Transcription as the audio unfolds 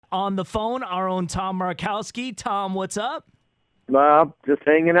on the phone, our own Tom Markowski. Tom, what's up? Well, just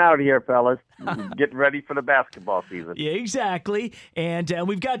hanging out here, fellas. Getting ready for the basketball season. Yeah, exactly. And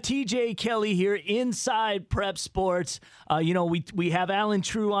we've got TJ Kelly here inside Prep Sports. We have Alan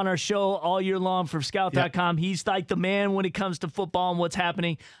True on our show all year long from Scout.com. Yep. He's like the man when it comes to football and what's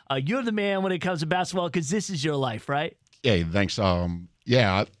happening. You're the man when it comes to basketball because this is your life, right? Yeah, thanks.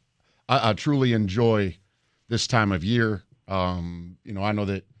 I truly enjoy this time of year. I know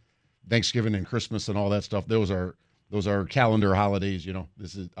that Thanksgiving and Christmas and all that stuff, those are calendar holidays.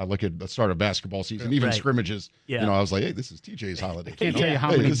 I look at the start of basketball season, even scrimmages. Yeah. I was like, hey, this is TJ's holiday. Can't tell you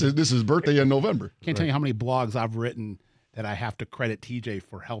how many. This is his birthday in November. Can't tell you how many blogs I've written that I have to credit TJ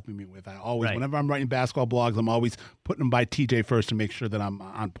for helping me with. I always, whenever I'm writing basketball blogs, I'm always putting them by TJ first to make sure that I'm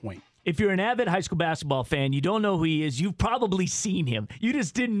on point. If you're an avid high school basketball fan, you don't know who he is. You've probably seen him. You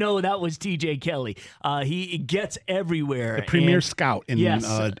just didn't know that was TJ Kelly. He gets everywhere. The premier scout in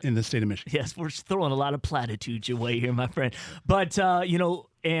the state of Michigan. Yes, we're throwing a lot of platitudes your way here, my friend. But,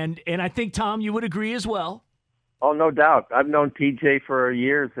 and I think, Tom, you would agree as well. Oh, no doubt. I've known TJ for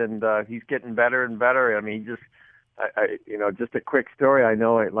years, and he's getting better and better. I mean, just a quick story. I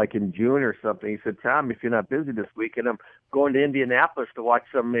know, like in June or something, he said, Tom, if you're not busy this weekend, I'm going to Indianapolis to watch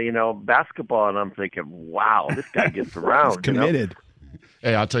some, basketball. And I'm thinking, wow, this guy gets around. He's committed.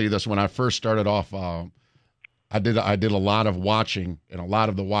 Hey, I'll tell you this. When I first started off, I did a lot of watching, and a lot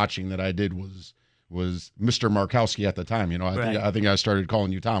of the watching that I did was Mr. Markowski at the time. I think I started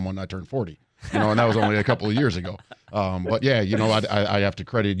calling you Tom when I turned 40. And that was only a couple of years ago. But yeah, I have to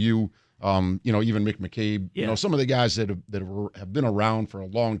credit you. Even Mick McCabe, some of the guys that have been around for a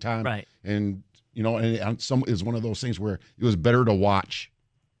long time, right? And some is one of those things where it was better to watch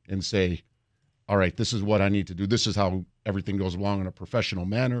and say, all right, this is what I need to do. This is how everything goes along in a professional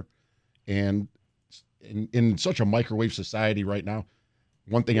manner. And in such a microwave society right now,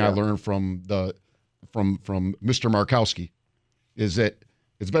 one thing I learned from Mr. Markowski is that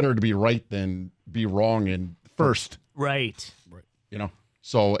it's better to be right than be wrong and first. Right.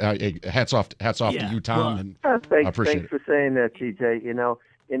 So hats off to you, Tom. I appreciate thanks for saying that, TJ.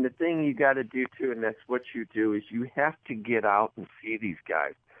 And the thing you got to do, too, and that's what you do, is you have to get out and see these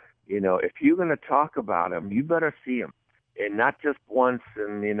guys. If you're going to talk about them, you better see them. And not just once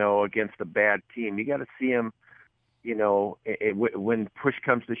and, against a bad team. You got to see them, when push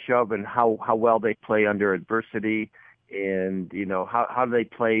comes to shove and how well they play under adversity and, how do they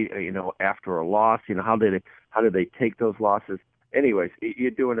play, after a loss. How do they take those losses. Anyways,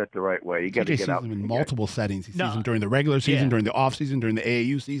 you're doing it the right way. You got to get out. In multiple settings. He sees them during the regular season, during the off season, during the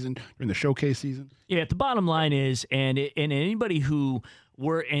AAU season, during the showcase season. Yeah, the bottom line is, and anybody who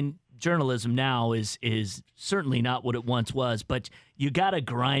were in journalism now is certainly not what it once was, but you got to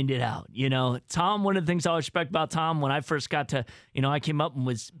grind it out. Tom, one of the things I respect about Tom when I first got to, I came up and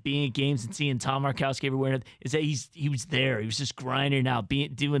was being at games and seeing Tom Markowski everywhere, is that he was there. He was just grinding out,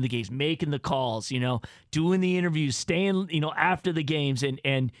 doing the games, making the calls, doing the interviews, staying, after the games.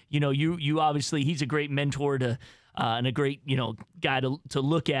 And you obviously, he's a great mentor to, and a great, guy to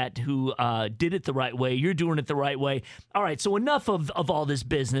look at who did it the right way. You're doing it the right way. All right, so enough of all this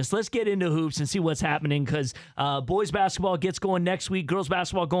business. Let's get into hoops and see what's happening because boys basketball gets going next week. Girls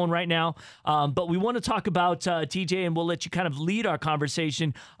basketball going right now. But we want to talk about, TJ, and we'll let you kind of lead our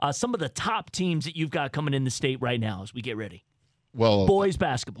conversation, some of the top teams that you've got coming in the state right now as we get ready. Well, boys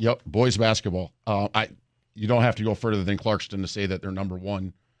basketball. Yep, boys basketball. You don't have to go further than Clarkston to say that they're number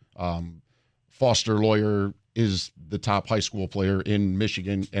one. Foster Lawyer is the top high school player in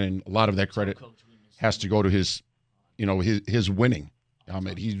Michigan, and a lot of that credit has to go to his winning.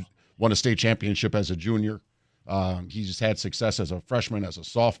 He won a state championship as a junior. He's had success as a freshman, as a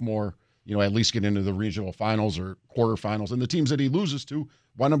sophomore, at least get into the regional finals or quarterfinals. And the teams that he loses to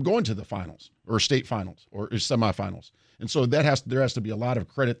wind up going to the finals or state finals or semifinals. And so there has to be a lot of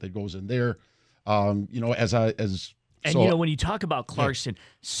credit that goes in there. When you talk about Clarkston,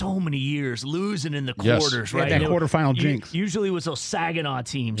 so many years losing in the quarters, right? That quarterfinal jinx. Usually it was those Saginaw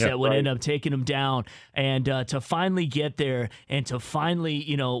teams that would end up taking them down. And to finally get there and to finally,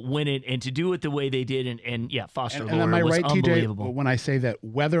 win it and to do it the way they did. And Foster Lower am I was right, unbelievable. TJ, when I say that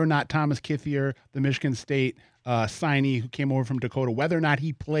whether or not Thomas Kithier, the Michigan State signee who came over from Dakota, whether or not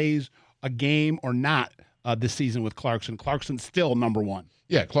he plays a game or not this season with Clarkston's still number one.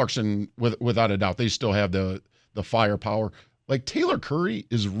 Yeah, Clarkston, without a doubt, they still have the firepower. Like Taylor Curry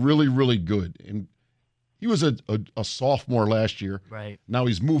is really, really good. And he was a sophomore last year. Right. Now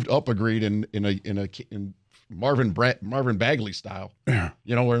he's moved up a grade in Marvin Bagley style. Where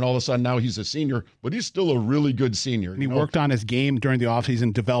all of a sudden now he's a senior, but he's still a really good senior. And he worked on his game during the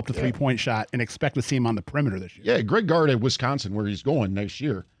offseason, developed a three-point shot, and expect to see him on the perimeter this year. Yeah, Greg Gard at Wisconsin, where he's going next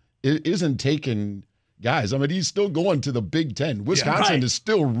year, isn't taking guys. I mean, he's still going to the Big Ten. Wisconsin right. is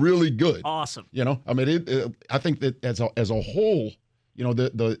still really good. Awesome. You know, I mean, I think that as a whole, you know,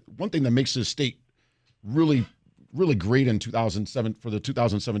 the one thing that makes this state really, really great in 2007 for the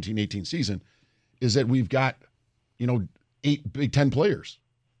 2017-18 season is that we've got, you know, 8 Big Ten players,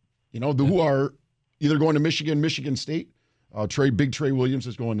 you know, who are either going to Michigan State. Big Trey Williams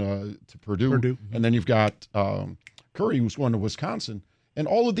is going to Purdue. And then you've got Curry, who's going to Wisconsin. And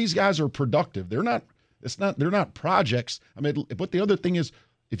all of these guys are productive. They're not projects. I mean, but the other thing is,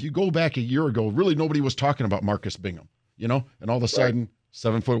 if you go back a year ago, really nobody was talking about Marcus Bingham, you know, and all of a sudden,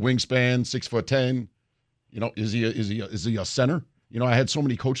 7-foot wingspan, 6'10", you know, is he a center? You know, I had so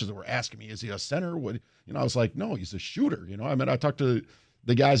many coaches that were asking me, is he a center? What, you know, I was like, no, he's a shooter. You know, I mean, I talked to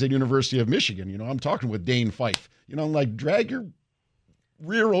the guys at University of Michigan, you know, I'm talking with Dane Fife, you know, I'm like, drag your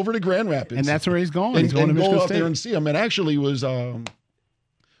rear over to Grand Rapids. And that's where he's going. And, he's going to go Michigan out State. there and see him. And actually was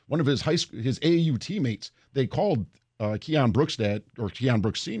one of his his AAU teammates, they called Keon Brooks' dad, or Keon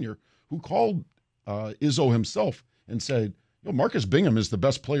Brooks Sr., who called Izzo himself and said, yo, Marcus Bingham is the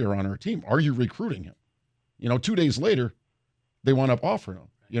best player on our team. Are you recruiting him? You know, 2 days later, they wound up offering him,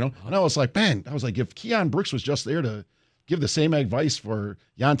 you know? And I was like, man, if Keon Brooks was just there to give the same advice for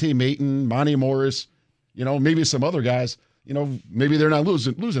Yante Maton, Monty Morris, you know, maybe some other guys, you know, maybe they're not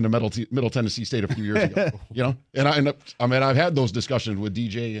losing to Middle Tennessee State a few years ago, you know? And I mean, I've had those discussions with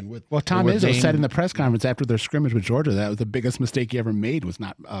DJ and with Tom with Izzo Dane. said in the press conference after their scrimmage with Georgia that was the biggest mistake he ever made was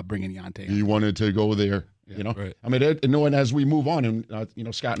not bringing Yante. He wanted to go there, you know? Right. I mean, and as we move on, and, you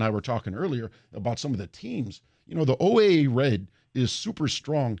know, Scott and I were talking earlier about some of the teams, you know, the OAA Red is super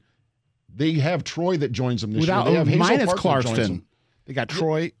strong. They have Troy that joins them this year. They have Hazel minus Park that joins them. Clarkston. They got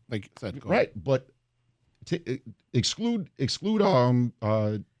Troy, like you said. Right, but exclude Did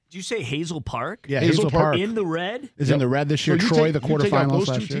you say Hazel Park? Yeah, Hazel Hazel Park. Park In the red? is in the red this year. So you Troy, take- the you take out quarterfinals those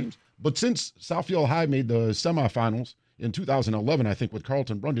last two year. teams. But since Southfield High made the semifinals in 2011, I think with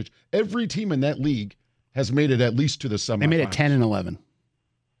Carlton Brundage, every team in that league has made it at least to the semifinals. They made it 10 and 11.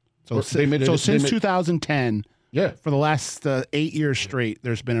 So, since 2010, Yeah, for the last 8 years straight,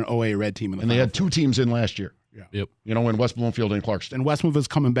 there's been an OA red team in the and they Final had 2 teams in last year. Yep. You know, in West Bloomfield and Clarkston. And Westmouth is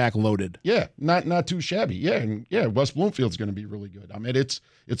coming back loaded. Yeah, not too shabby. Yeah, and yeah, West Bloomfield's going to be really good. I mean, it's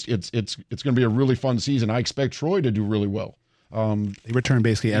going to be a really fun season. I expect Troy to do really well. They return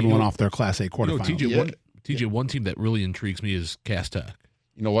basically everyone off their Class A You know, quarterfinals. TJ, one team that really intrigues me is Cass Tech.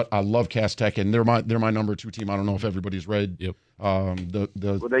 You know what? I love Cass Tech, and they're my number 2 team. I don't know if everybody's read Yep. Well, the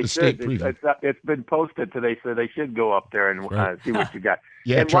they state should. preview. It's been posted today, so they should go up there and Right. see what you got.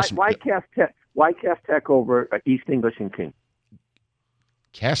 Yeah, and trust me. why Cass Tech? Why Cass Tech over East English and King?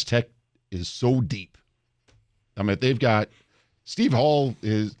 Cass Tech is so deep. I mean, they've got Steve Hall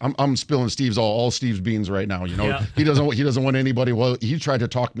is. I'm spilling all Steve's beans right now. You know, Yeah. he doesn't want anybody. Well, he tried to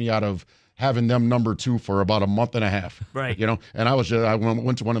talk me out of having them number 2 for about a month and a half. Right. You know, and I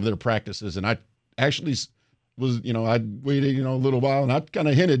went to one of their practices, and I actually was, you know, I waited, you know, a little while, and I kind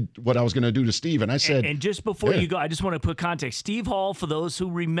of hinted what I was going to do to Steve, and I said, And just before Yeah. you go, I just want to put context. Steve Hall, for those who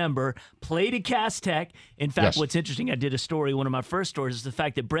remember, played at Cass Tech. In fact, Yes. what's interesting, I did a story, one of my first stories, is the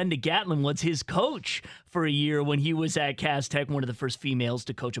fact that Brenda Gatlin was his coach for a year when he was at Cass Tech, one of the first females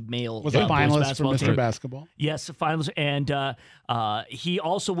to coach a male Was a boys finalist for basketball Mr. team. Basketball. Yes, a finalist. And he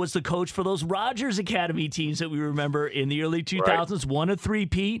also was the coach for those Rogers Academy teams that we remember in the early 2000s, won a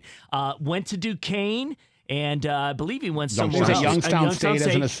three-peat, went to Duquesne. And I believe he went somewhere Youngstown. else. Youngstown State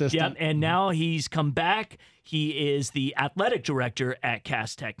as an assistant. Yep, and now he's come back. He is the athletic director at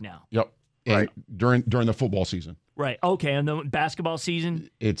Cass Tech now. "Yep." And during the football season, Right. Okay. And the basketball season.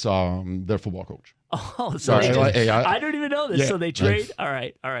 it's their football coach. Oh, so Sorry, they just, hey, I don't even know this. Yeah. So they trade. All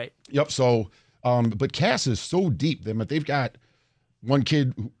right. All right. Yep. So, but Cass is so deep. They've got one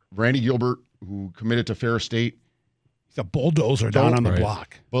kid, Randy Gilbert, who committed to Ferris State. He's a bulldozer down on the Right.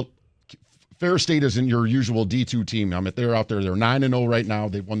 block. Well, Ferris State isn't your usual D2 team. I mean, they're out there. They're 9-0 right now.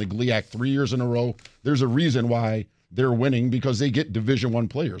 They've won the GLIAC 3 years in a row. There's a reason why they're winning, because they get Division I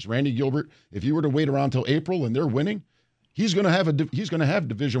players. Randy Gilbert, if you were to wait around till April and they're winning, he's going to have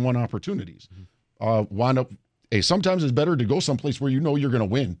Division I opportunities. Sometimes it's better to go someplace where you know you're going to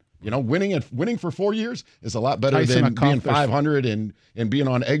win. You know, winning for 4 years is a lot better Tyson than McCuff, being there's- 500 and being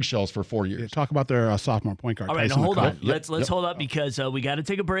on eggshells for 4 Yeah, years. talk about their sophomore point guard. All right. Tyson Now hold McCuff. on. Let's hold up because we got to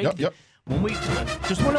take a break. Yep. When we just want to